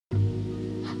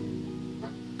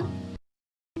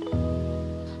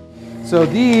So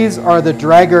these are the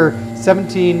Dragger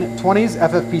 1720s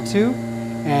FFP2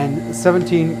 and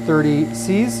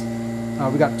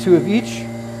 1730Cs. We got 2 of each.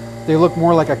 They look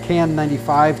more like a Can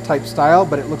 95 type style,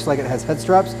 but it looks like it has head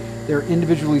straps. They're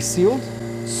individually sealed.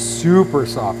 Super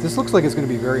soft. This looks like it's going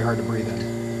to be very hard to breathe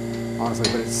in, honestly,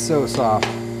 but it's so soft.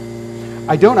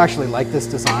 I don't actually like this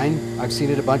design. I've seen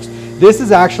it a bunch. This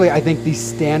is actually, I think, the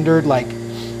standard, like,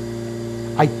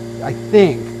 I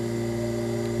think,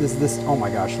 this, oh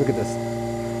my gosh, look at this.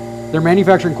 Their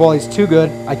manufacturing quality is too good.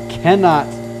 I cannot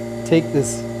take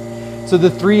this. So the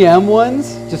 3M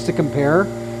ones, just to compare,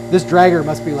 this Dragger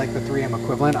must be like the 3M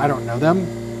equivalent. I don't know them,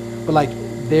 but like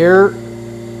their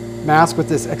mask with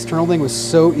this external thing was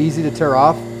so easy to tear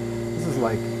off. This is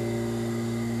like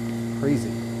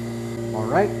crazy. All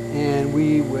right, and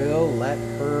we will let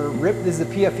her rip. This is a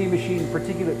PFE machine,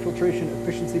 particulate filtration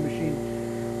efficiency machine.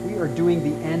 We are doing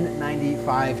the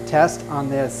N95 test on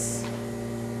this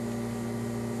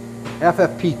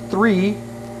FFP3,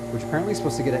 which apparently is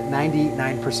supposed to get at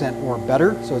 99% or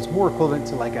better, so it's more equivalent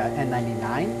to like a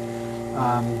N99.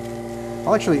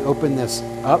 I'll actually open this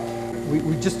up.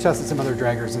 We just tested some other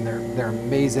Draggers and they're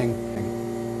amazing.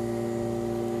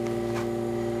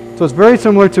 So it's very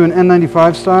similar to an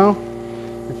N95 style.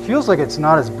 It feels like it's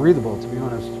not as breathable, to be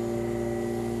honest.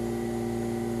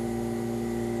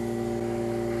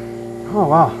 Oh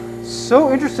wow,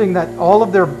 so interesting that all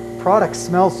of their products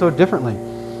smell so differently.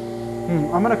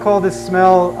 I'm gonna call this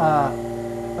smell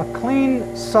a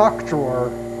clean sock drawer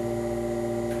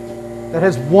that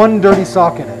has one dirty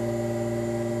sock in it.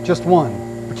 Just one,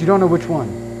 but you don't know which one.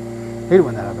 I hate it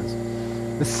when that happens.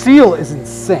 The seal is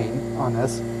insane on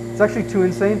this. It's actually too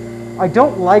insane. I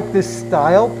don't like this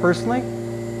style personally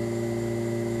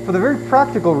for the very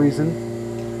practical reason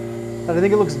that I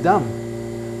think it looks dumb.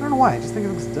 I don't know why, I just think it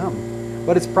looks dumb.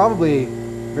 But it's probably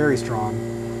very strong.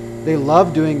 They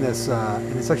love doing this,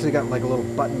 and it's actually got like a little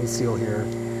button seal here.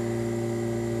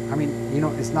 I mean, you know,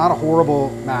 it's not a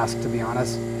horrible mask, to be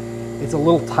honest. It's a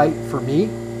little tight for me,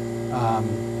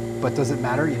 but does it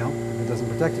matter, you know, if it doesn't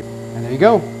protect you? And there you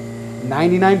go,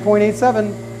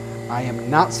 99.87. I am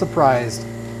not surprised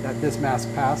that this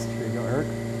mask passed. Here you go, Eric.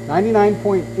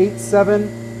 99.87,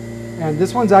 and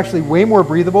this one's actually way more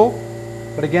breathable.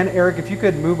 But again, Eric, if you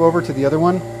could move over to the other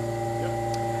one.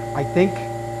 I think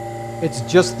it's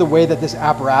just the way that this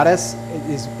apparatus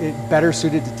is better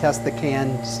suited to test the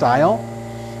Can style.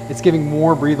 It's giving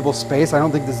more breathable space. I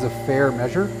don't think this is a fair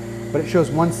measure, but it shows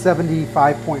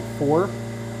 175.4,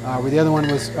 where the other one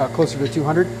was closer to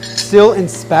 200. Still in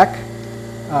spec,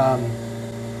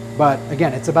 but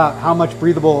again, it's about how much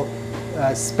breathable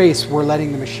space we're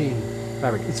letting the machine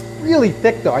fabric. It's really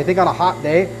thick though. I think on a hot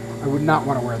day, I would not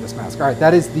want to wear this mask. All right,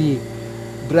 that is the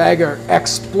Dragger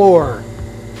X-plore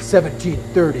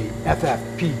 1730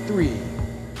 FFP3.